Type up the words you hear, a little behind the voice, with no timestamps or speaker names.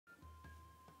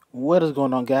What is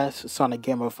going on, guys? Sonic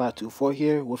Gamer 524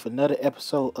 here with another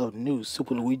episode of new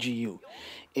Super Luigi U.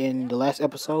 In the last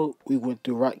episode, we went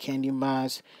through rock candy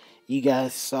mines. You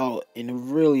guys saw in a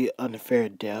really unfair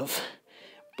death,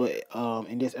 but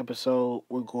in this episode,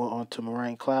 we're going on to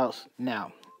Moraine Clouds.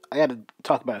 Now, I got to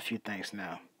talk about a few things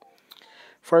now.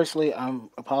 Firstly,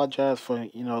 apologize for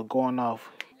going off.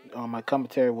 My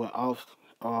commentary went off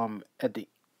at the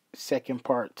second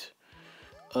part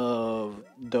of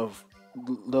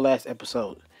the last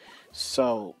episode.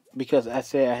 So because I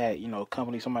said I had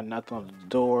company, somebody knocked on the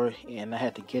door, and I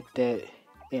had to get that,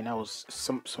 and I was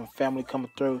some family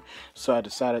coming through, so I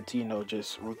decided to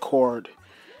just record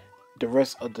the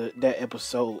rest of that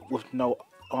episode with no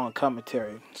on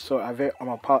commentary. So I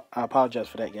apologize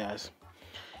for that, guys.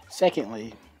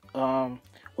 Secondly,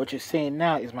 what you're seeing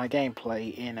now is my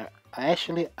gameplay, and I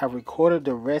recorded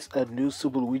the rest of New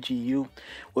Super Luigi U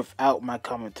without my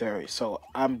commentary. So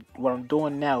what I'm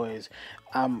doing now is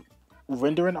I'm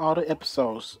rendering all the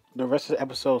episodes, the rest of the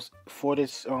episodes for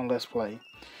this Let's Play.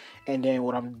 And then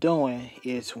what I'm doing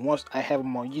is once I have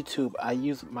them on YouTube, I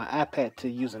use my iPad to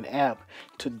use an app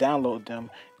to download them,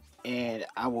 and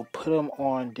I will put them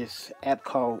on this app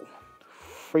called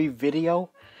Free Video.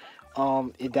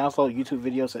 It downloads YouTube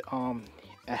videos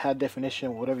at high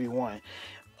definition, whatever you want.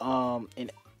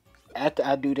 And after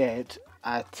I do that,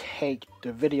 I take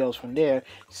the videos from there,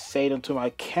 save them to my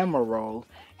camera roll,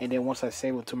 and then once I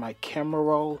save them to my camera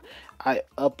roll, I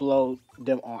upload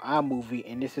them on iMovie,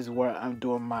 and this is where I'm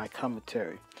doing my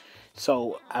commentary.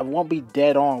 So I won't be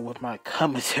dead on with my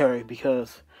commentary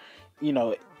because,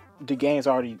 the game's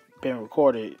already been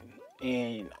recorded,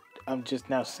 and I'm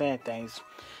just now saying things.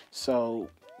 So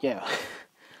yeah.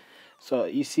 So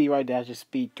you see right there, I just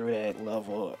speed through that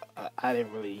level. I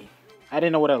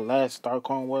didn't know what that last star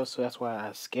coin was, so that's why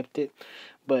I skipped it.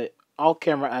 But off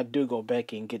camera, I do go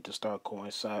back and get the star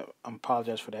coin, so I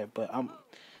apologize for that. But I'm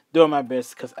doing my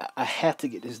best because I have to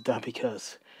get this done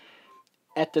because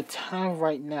at the time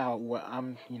right now where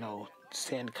I'm,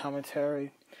 saying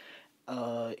commentary,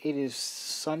 it is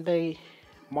Sunday,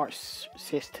 March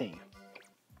 16th.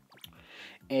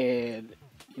 And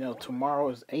tomorrow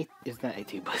is it's not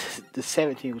 18th, but it's the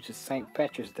 17th, which is St.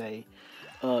 Patrick's Day.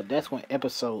 That's when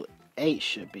episode 8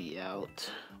 should be out.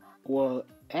 Well,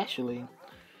 actually,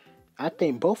 I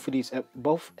think both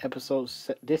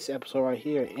episodes, this episode right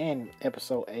here and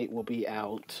episode 8 will be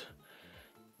out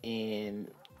in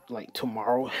like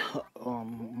tomorrow,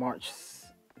 March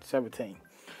 17th.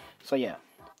 So yeah.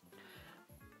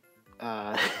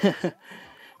 Uh,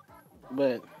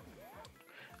 but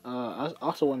I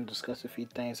also want to discuss a few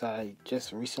things I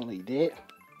just recently did.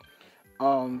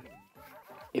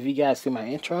 If you guys see my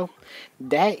intro,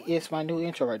 that is my new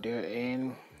intro right there,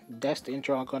 and that's the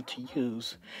intro I'm going to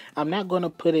use. I'm not going to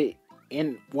put it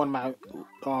in one of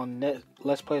my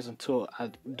Let's Plays until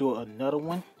I do another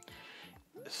one.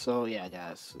 So yeah,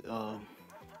 guys,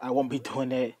 I won't be doing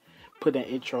that, put that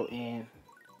intro in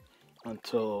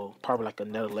until probably like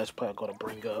another Let's Play I'm going to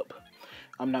bring up.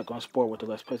 I'm not going to spoil what the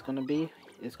Let's Play is going to be.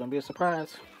 It's going to be a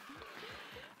surprise.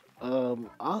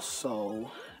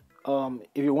 Also,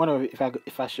 if you're wondering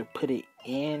if I should put it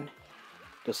in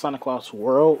the Santa Claus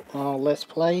World Let's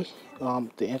Play,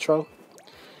 the intro,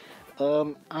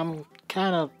 I'm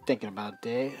kind of thinking about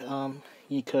that,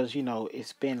 because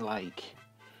it's been like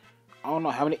I don't know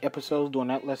how many episodes doing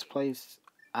that Let's Plays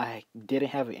I didn't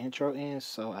have an intro in,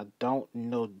 so I don't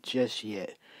know just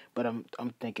yet. But I'm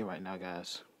thinking right now,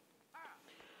 guys.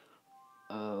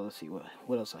 Let's see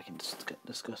what else I can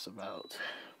discuss about.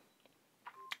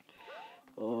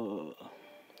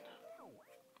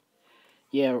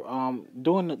 Yeah,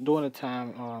 during the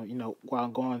time, while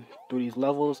I'm going through these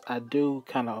levels, I do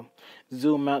kind of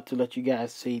zoom out to let you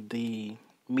guys see the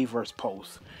Miiverse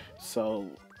posts. So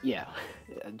yeah,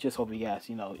 I just hope you guys,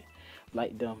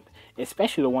 like them,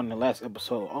 especially the one in the last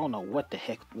episode. I don't know what the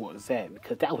heck was that,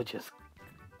 because that was just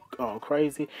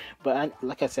crazy. But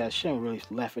like I said, I shouldn't really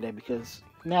laugh at that because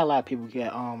not a lot of people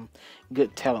get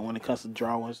good talent when it comes to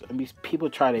drawings. I mean, people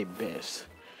try their best.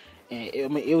 And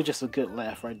it was just a good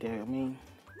laugh right there. I mean,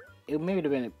 it may have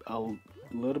been a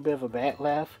little bit of a bad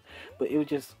laugh, but it was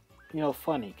just,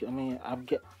 funny. I mean, I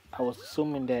was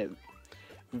assuming that,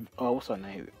 what's her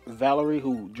name? Valerie,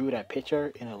 who drew that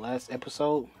picture in the last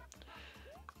episode,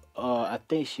 I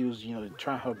think she was,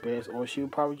 trying her best, or she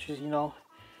would probably just,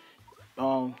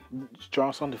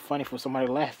 drawing something funny for somebody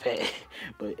to laugh at.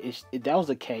 But if that was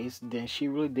the case, then she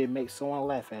really did make someone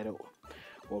laugh at it.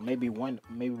 Or maybe one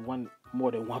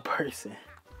more than one person.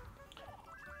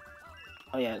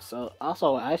 Oh yeah, so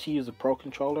also I actually use a Pro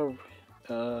controller.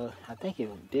 I think in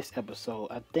this episode,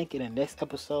 I think in the next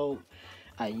episode,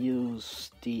 I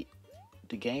use the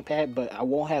gamepad, but I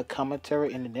won't have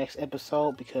commentary in the next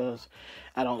episode because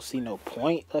I don't see no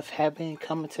point of having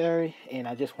commentary, and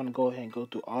I just want to go ahead and go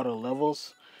through all the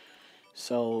levels.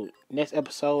 So next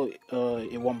episode,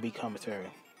 it won't be commentary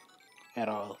at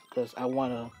all because I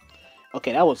wanna.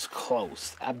 Okay, that was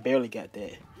close. I barely got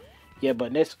that. Yeah,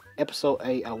 but next episode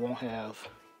 8, I won't have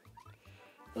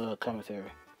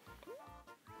commentary.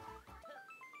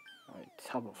 All right,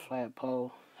 top of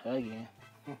flagpole again.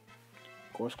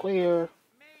 Course clear.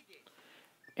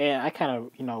 And I kind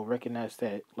of, recognize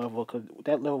that level because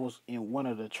that level was in one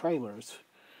of the trailers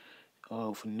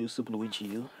for the new Super Luigi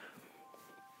U.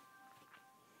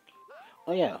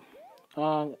 Oh yeah.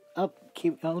 Let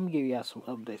me give you guys some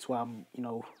updates while I'm,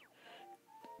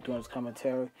 doing this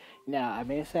commentary. Now, I've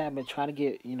been saying I've been trying to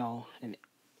get, an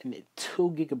 2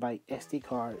 GB SD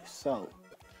card. So,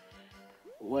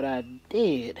 what I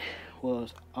did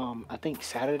was, I think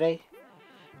Saturday,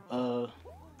 uh,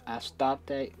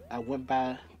 I went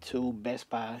by to Best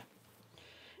Buy,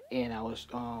 and I was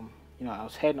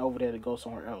heading over there to go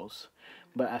somewhere else.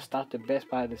 But I stopped at Best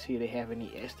Buy to see if they have any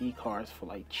SD cards for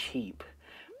like cheap.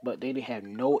 But they didn't have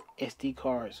no SD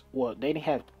cards. Well, they didn't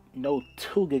have no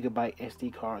 2 GB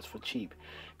SD cards for cheap.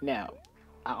 Now,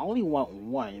 I only want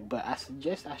one, but I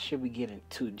suggest I should be getting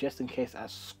two just in case I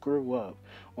screw up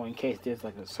or in case there's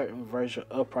like a certain version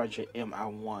of Project M I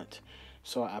want.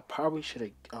 So I probably should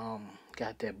have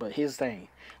got that. But here's the thing,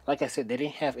 like I said, they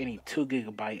didn't have any 2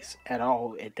 GB at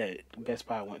all at the Best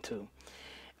Buy I went to.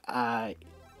 I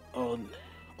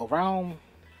around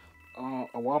a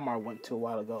Walmart I went to a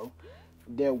while ago.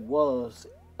 There was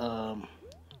um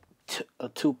a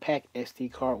 2 pack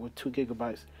SD card with 2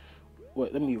 GB. Well,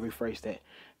 let me rephrase that.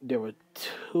 There were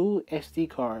two SD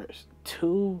cards,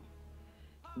 two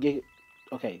gig.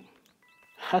 Okay,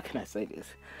 how can I say this?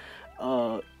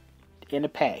 Uh, in the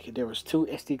pack, there was two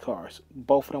SD cards.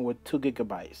 Both of them were 2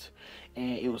 GB,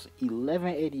 and it was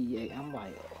 11.88. I'm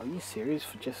like, are you serious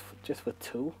for just for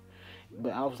two?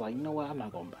 But I was like, you know what? I'm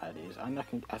not gonna buy this. I'm not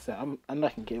gonna. I said I'm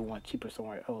not gonna get one cheaper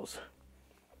somewhere else.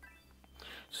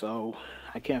 So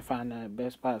I can't find that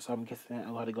Best Buy, so I'm guessing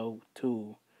I'll have to go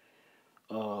to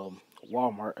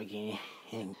Walmart again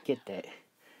and get that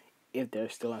if they're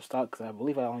still in stock. Because I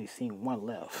believe I only seen one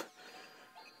left.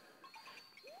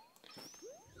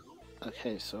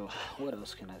 Okay, so what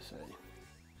else can I say?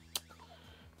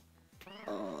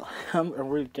 I'm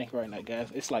really thinking right now, guys.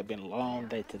 It's like been a long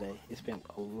day today. It's been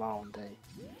a long day.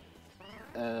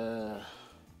 Uh,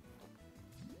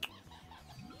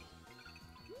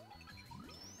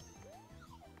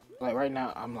 like right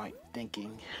now, I'm like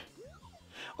thinking.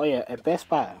 Oh yeah, at Best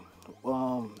Buy,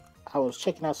 I was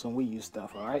checking out some Wii U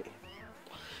stuff. All right.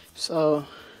 So,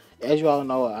 as you all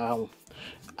know,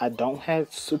 I don't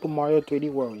have Super Mario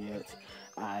 3D World yet.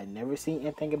 I never seen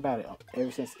anything about it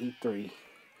ever since E3,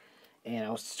 and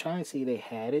I was trying to see if they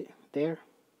had it there,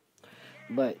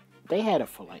 but they had it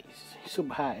for like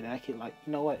super high, and I could like,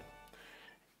 you know what?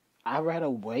 I'd rather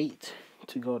wait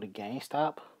to go to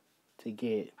GameStop to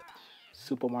get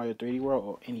Super Mario 3D World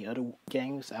or any other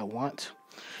games I want.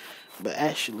 But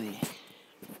actually,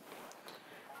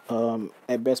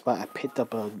 at Best Buy, I picked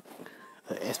up a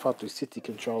Xbox 360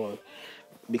 controller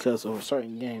because of a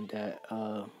certain game that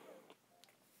I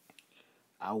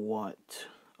want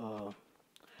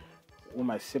with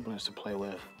my siblings to play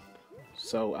with.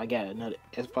 So I got another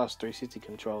Xbox 360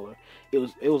 controller. It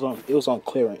was on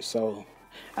clearance, so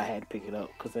I had to pick it up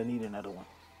because I need another one.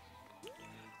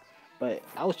 But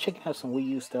I was checking out some Wii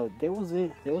U stuff. There was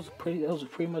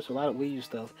pretty much a lot of Wii U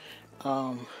stuff.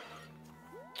 Um,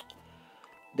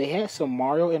 they had some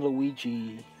Mario and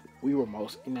Luigi Wii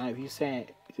remotes. Now, if you're saying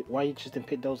why you just didn't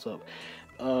pick those up,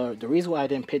 the reason why I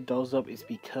didn't pick those up is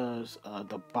because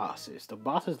the bosses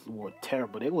were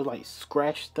terrible. They were like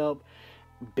scratched up,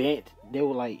 bent. They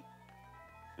were like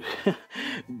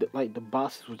like the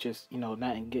bosses were just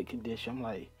not in good condition. I'm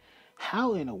like,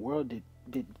 how in the world did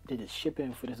the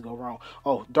shipping for this go wrong?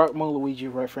 Oh, Dark Moon Luigi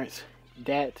reference.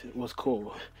 That was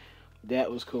cool.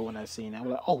 That was cool when I seen it. I'm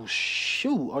like, oh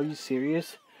shoot, are you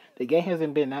serious? The game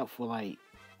hasn't been out for like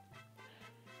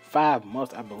 5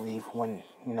 months, I believe, when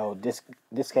this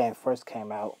game first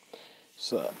came out.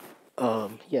 So,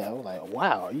 yeah, I was like,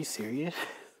 wow, are you serious?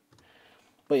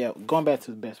 But yeah, going back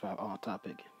to the Best Buy on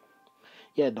topic.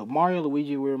 Yeah, the Mario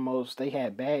Luigi remotes, they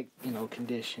had bad,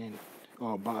 condition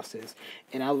bosses,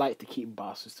 and I like to keep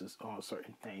bosses to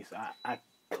certain things. I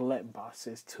collect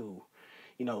bosses to,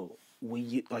 you know, Wii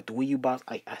U, like the Wii U box.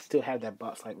 I still have that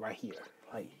box like right here,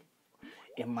 like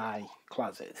in my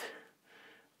closet.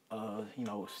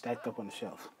 Stacked up on the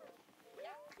shelf.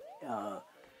 Uh,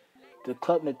 the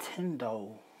Club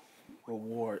Nintendo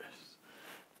rewards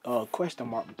question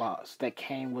mark box that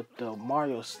came with the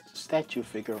Mario statue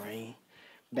figurine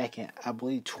back in, I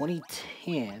believe,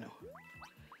 2010.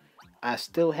 I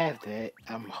still have that.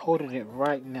 I'm holding it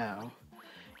right now,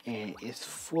 and it's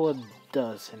full of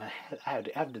dust. And I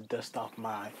have to dust off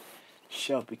my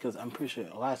shelf because I'm pretty sure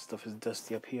a lot of stuff is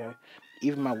dusty up here.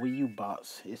 Even my Wii U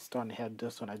box is starting to have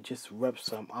dust on. I just rubbed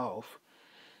some off,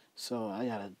 so I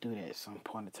gotta do that at some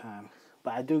point in time.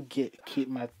 But I do keep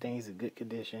my things in good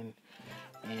condition,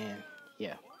 and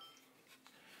yeah.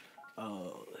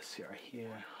 Let's see right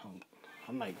here.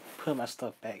 I'm like putting my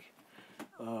stuff back.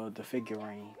 The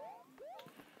figurine.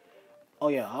 Oh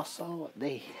yeah. Also,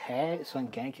 they had some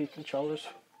GameCube controllers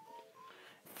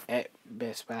at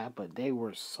Best Buy, but they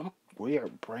were some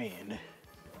weird brand.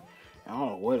 I don't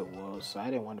know what it was, so I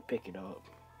didn't want to pick it up.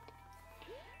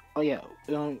 Oh yeah.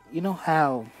 You know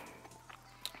how?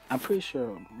 I'm pretty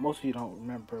sure most of you don't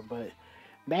remember, but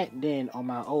back then on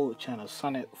my old channel,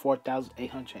 Sonic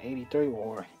 4883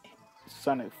 or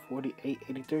Sonic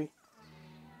 4883,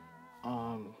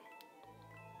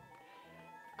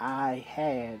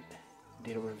 I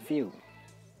did a review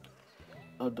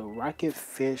of the Rocket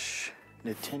Fish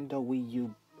Nintendo Wii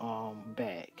U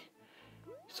bag.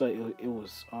 So it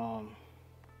was on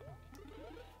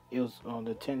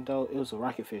Nintendo. It was a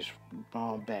Rocket Fish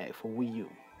bag for Wii U,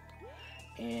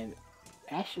 and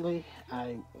actually,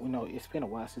 it's been a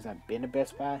while since I've been to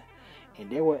Best Buy, and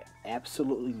there were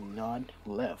absolutely none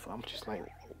left. I'm just like,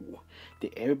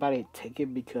 did everybody take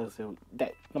it because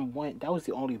that number one, that was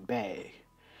the only bag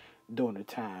during the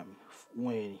time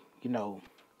when the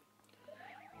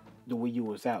Wii U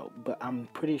was out. But I'm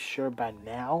pretty sure by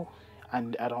now, I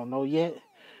don't know yet,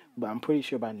 but I'm pretty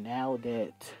sure by now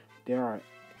that there are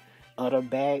other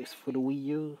bags for the Wii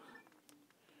U.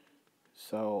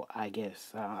 So I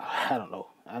guess I don't know.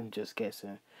 I'm just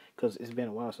guessing because it's been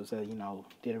a while since I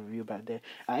did a review about that.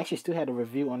 I actually still had a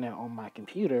review on that on my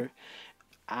computer.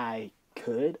 I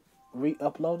could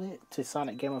re-upload it to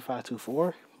Sonic Gamer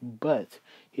 524, but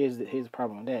here's the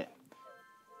problem with that.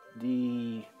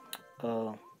 The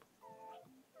what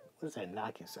is that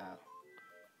knocking sound?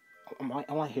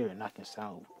 I want to hear a knocking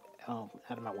sound out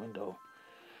of my window.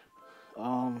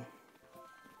 The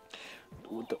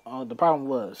problem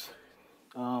was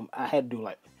I had to do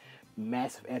like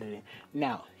massive editing.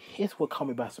 Now, here's what caught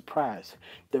me by surprise.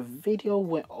 The video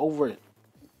went over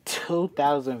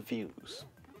 2,000 views.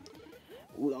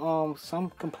 Some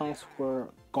complaints were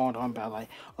going on about like,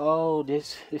 oh,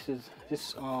 this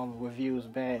review is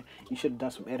bad. You should have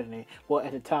done some editing. Well,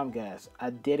 at the time, guys, I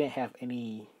didn't have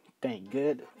anything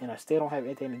good, and I still don't have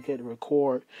anything good to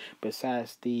record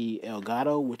besides the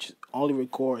Elgato, which only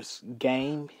records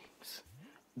games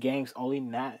only,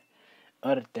 not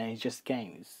other things, just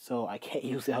games. So I can't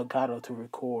use Elgato to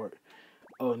record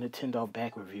a Nintendo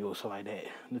bag review or something like that.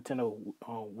 Nintendo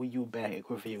Wii U bag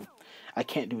review. I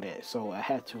can't do that. So I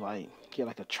had to like get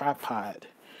like a tripod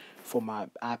for my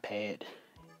iPad.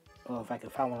 If I can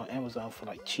find one on Amazon for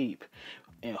like cheap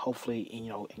and hopefully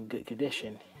in good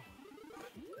condition.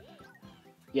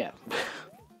 Yeah.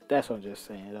 That's what I'm just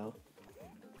saying though.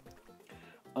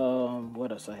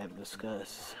 What else I have to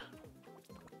discuss?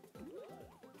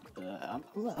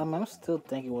 I'm still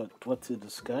thinking what to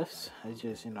discuss. It's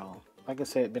just, like I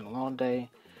said, it's been a long day.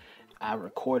 I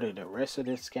recorded the rest of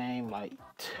this game like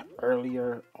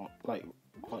earlier, like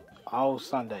all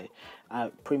Sunday.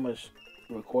 I pretty much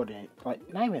recorded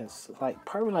like not even like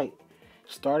probably like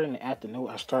starting in the afternoon.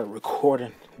 I started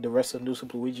recording the rest of New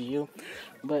Super Luigi U,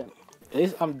 but at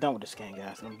least I'm done with this game,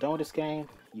 guys. I'm done with this game.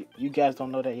 You guys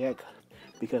don't know that yet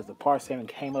because the parts haven't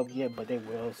came up yet, but they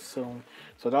will soon.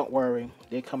 So don't worry,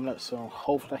 they're coming up soon.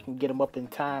 Hopefully I can get them up in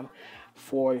time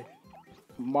for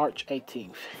March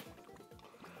 18th.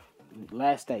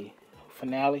 Last day,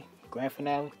 grand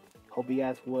finale. Hope you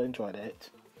guys will enjoy that.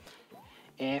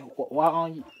 And while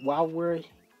you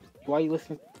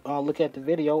listen, look at the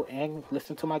video and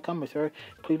listen to my commentary,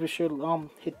 please be sure to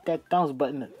hit that thumbs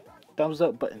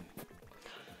up button.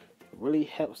 It really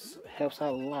helps out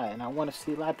a lot, and I want to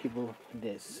see a lot of people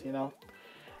this.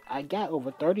 I got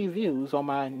over 30 views on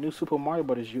my new Super Mario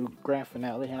Bros. U grand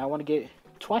finale, and I want to get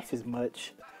twice as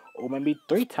much, or maybe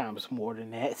 3 times more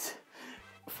than that,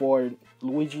 for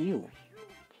Luigi U.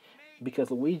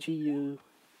 Because Luigi U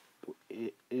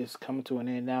is coming to an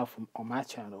end now on my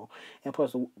channel, and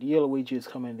plus the year Luigi is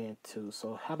coming in too.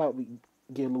 So how about we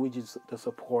give Luigi the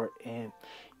support and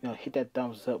hit that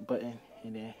thumbs up button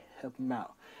and then help him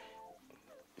out.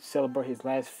 Celebrate his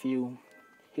last few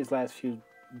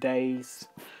days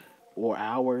or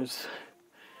hours,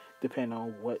 depending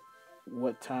on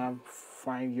what time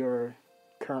frame you're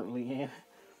currently in.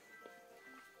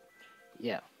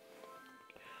 Yeah.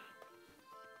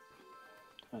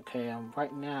 Okay.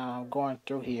 Right now I'm going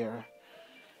through here.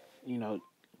 You know,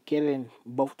 getting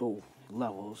both the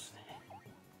levels.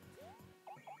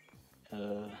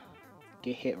 Uh,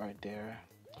 get hit right there.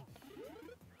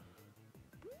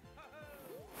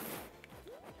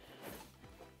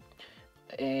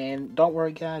 And don't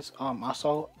worry, guys.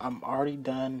 Also, I'm already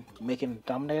done making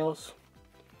thumbnails,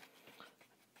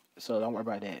 so don't worry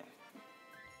about that.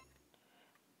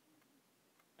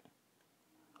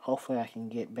 Hopefully, I can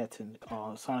get back to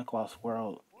Sonic Lost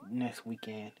World next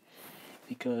weekend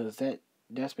because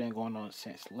that's been going on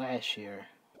since last year.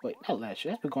 Wait, not last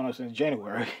year. That's been going on since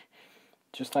January.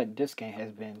 Just like this game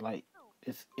has been. Like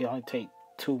it only take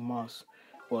 2 months,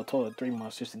 well, a total of 3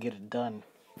 months just to get it done.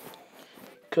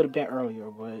 Could have been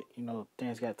earlier, but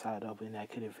things got tied up and I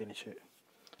couldn't finish it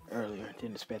earlier.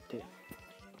 Didn't expect it.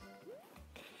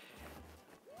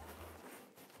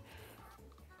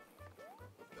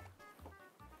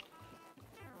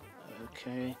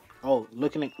 Okay. Oh,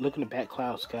 looking at back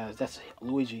clouds, guys. That's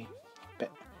Luigi.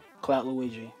 Back, Cloud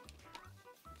Luigi.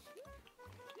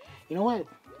 You know what?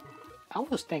 I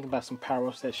was thinking about some power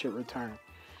ups that should return.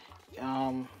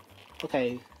 Um.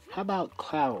 Okay. How about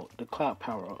Cloud? The Cloud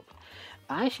power up.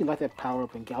 I actually like that power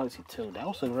up in Galaxy 2. That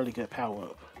was a really good power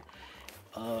up.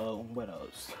 What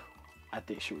else? I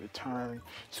think should return.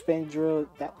 Spin drill.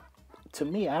 That to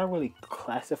me, I don't really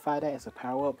classify that as a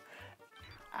power up.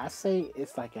 I say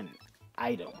it's like an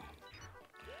item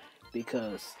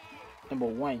because number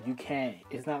one, you can't.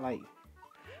 It's not like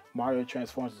Mario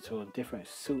transforms into a different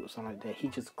suit or something like that. He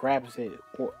just grabs it,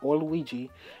 or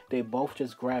Luigi. They both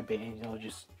just grab it and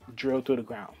just drill through the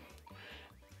ground.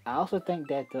 I also think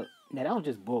that that was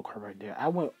just bullcrap right there. I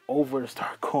went over to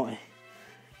start going,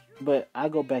 but I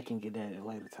go back and get that at a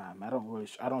later time. I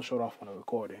don't show it off on the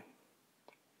recording.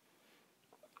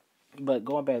 But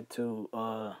going back to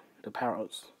the power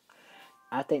ups,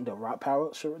 I think the rock power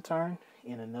ups should return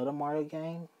in another Mario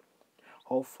game.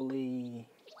 Hopefully,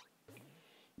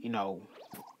 you know,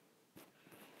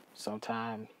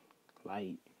 sometime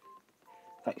like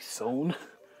soon,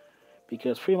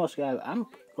 because pretty much, guys, I'm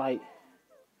like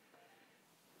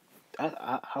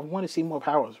I want to see more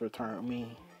power ups return. I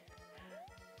mean,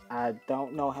 I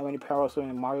don't know how many power ups are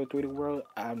in Mario 3D World.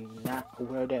 I'm not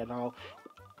aware of that at all.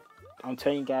 I'm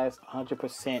telling you guys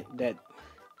 100%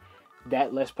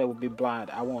 that Let's Play will be blind.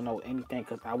 I won't know anything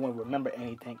because I won't remember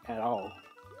anything at all.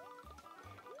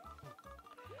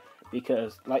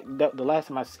 Because like the last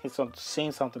time I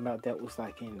seen something about that was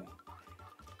like in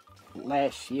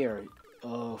last year,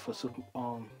 for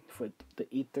the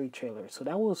E3 trailer. So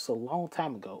that was a long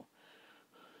time ago.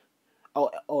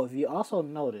 Oh, if you also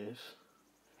notice,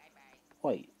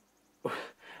 wait,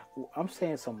 I'm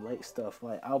saying some late stuff.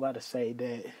 Like I was about to say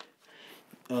that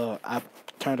I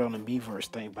turned on the Miiverse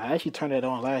thing, but I actually turned it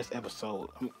on last episode.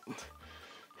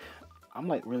 I'm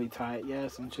like really tired.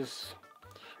 Yes, I'm just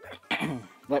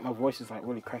like my voice is like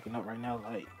really cracking up right now.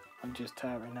 Like I'm just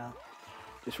tired right now.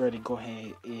 Just ready to go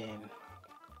ahead and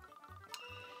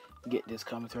get this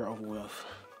commentary over with.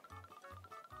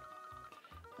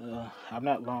 I'm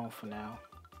not long for now.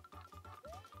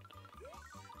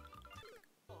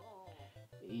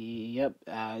 Yep,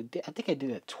 I think I did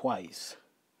it twice,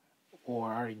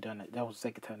 or I already done it. That was the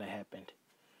second time that happened.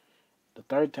 The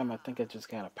third time, I think I just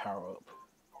got a power up.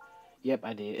 Yep,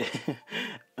 I did.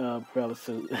 Umbrella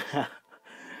suit.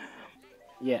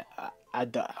 Yeah, I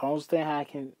don't understand how I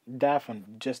can die from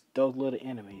just those little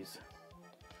enemies,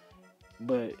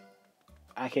 but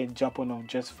I can jump on them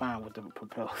just fine with the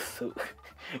propeller suit.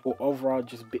 Or overall,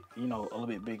 just a little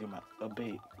bit bigger, a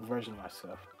big version of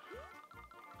myself.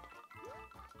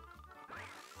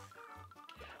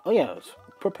 Oh yeah,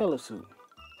 propeller suit.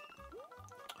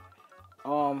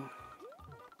 Um,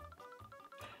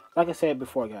 like I said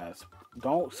before, guys,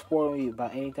 don't spoil me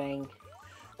about anything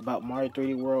about Mario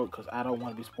 3D World because I don't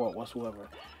want to be spoiled whatsoever.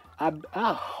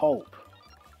 I hope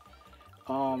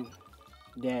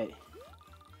that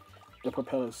the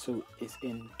propeller suit is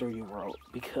in 3D World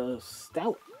because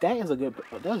that is a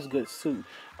good suit.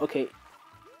 Okay,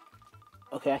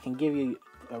 I can give you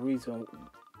a reason.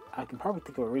 I can probably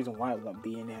think of a reason why it won't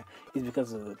be in there. It's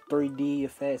because of the 3D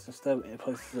effects and stuff, and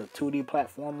plus it's a 2D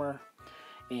platformer,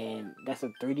 and that's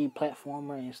a 3D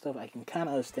platformer and stuff. I can kind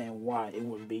of understand why it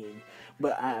wouldn't be in,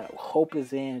 but I hope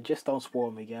it's in. Just don't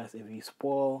spoil me, guys. If you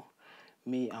spoil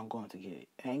me, I'm going to get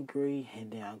angry,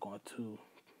 and then I'm going to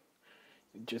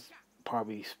just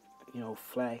probably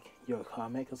flag your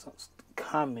comment or something.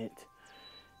 Comment.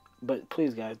 But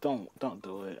please, guys, don't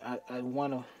do it. I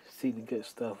want to see the good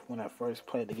stuff when I first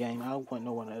played the game. I don't want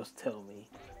no one else to tell me.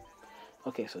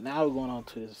 Okay, so now we're going on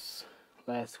to this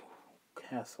last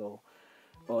castle.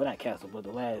 Well, not castle, but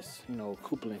the last,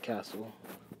 Koopalin castle.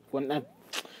 Well, not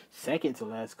second to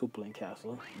last Koopalin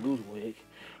castle, Ludwig.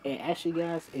 And actually,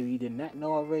 guys, if you did not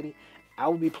know already, I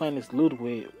will be playing as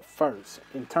Ludwig first.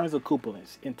 In terms of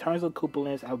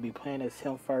Koopalins, I will be playing as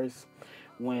him first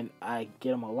when I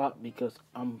get him unlocked, because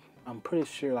I'm pretty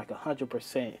sure, like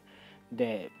 100%,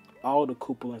 that all the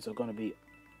Koopalins are gonna be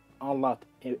unlocked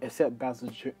except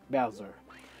Bowser.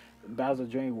 Bowser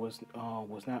Jr. was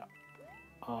not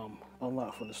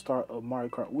unlocked from the start of Mario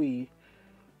Kart Wii,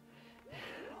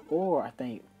 or I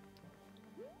think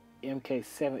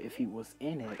MK7 if he was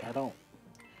in it. I don't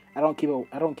keep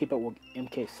up with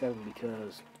MK7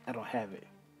 because I don't have it,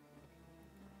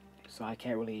 so I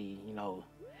can't really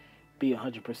be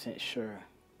 100% sure.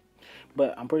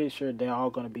 But I'm pretty sure they're all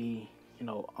gonna be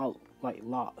like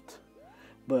locked.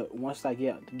 But once I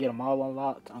get them all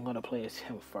unlocked, I'm gonna play as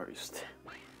him first,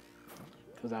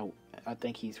 because I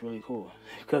think he's really cool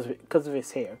because of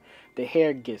his hair. The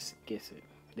hair gets it.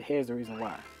 The hair is the reason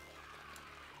why.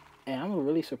 And I'm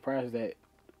really surprised that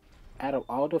out of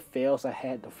all the fails I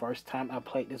had the first time I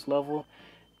played this level,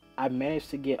 I managed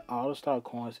to get all the star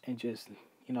coins and just,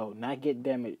 not get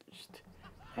damaged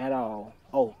at all.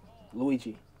 Oh,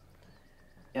 Luigi.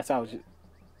 That's how I was just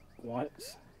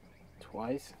once,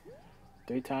 twice,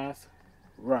 3 times,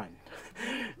 run.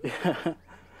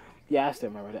 Yeah, I still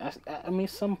remember that. I mean,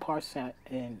 some parts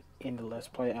in the Let's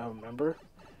Play I remember.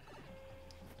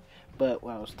 But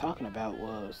what I was talking about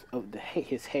was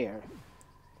his hair.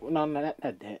 Well, no, not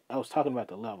that. I was talking about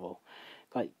the level.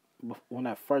 Like, when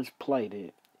I first played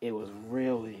it, it was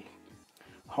really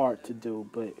hard to do.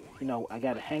 But, I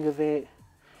got a hang of it.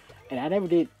 And I never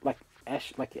did, like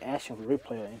the action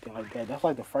replay or anything like that. That's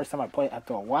like the first time I played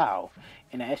after a while.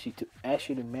 And I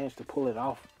actually managed to pull it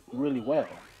off really well.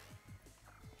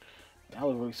 I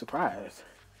was really surprised.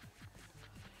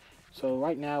 So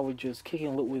right now we're just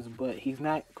kicking Ludwig's butt. He's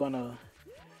not gonna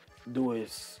do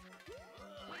his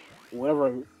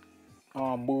whatever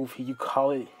move you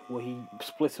call it, where he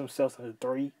splits himself into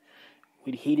 3.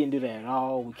 He didn't do that at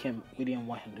all. We didn't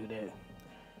want him to do that.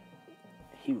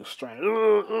 He was trying.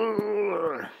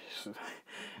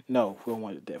 No, we don't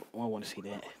want that. We don't want to see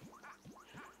that.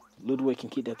 Ludwig can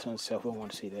keep that to himself. We don't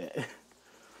want to see that.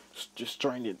 Just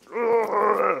strain it.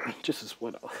 Just as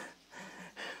what.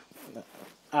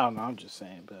 I don't know. I'm just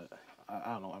saying, but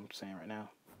I don't know what I'm saying right now.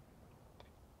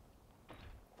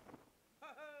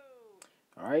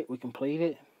 All right, we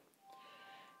completed.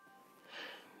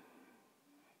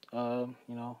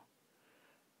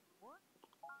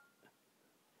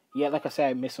 Yeah, like I said,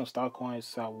 I missed some star coins,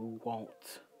 so I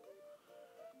won't.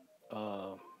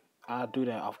 I'll do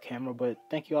that off camera. But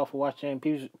thank you all for watching.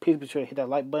 Please be sure to hit that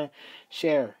like button,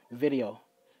 share video,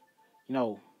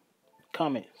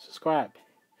 comment, subscribe.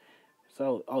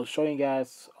 So I'll show you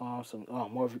guys some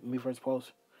more Miiverse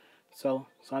posts. So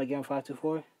Sonic Game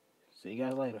 524. See you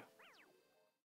guys later.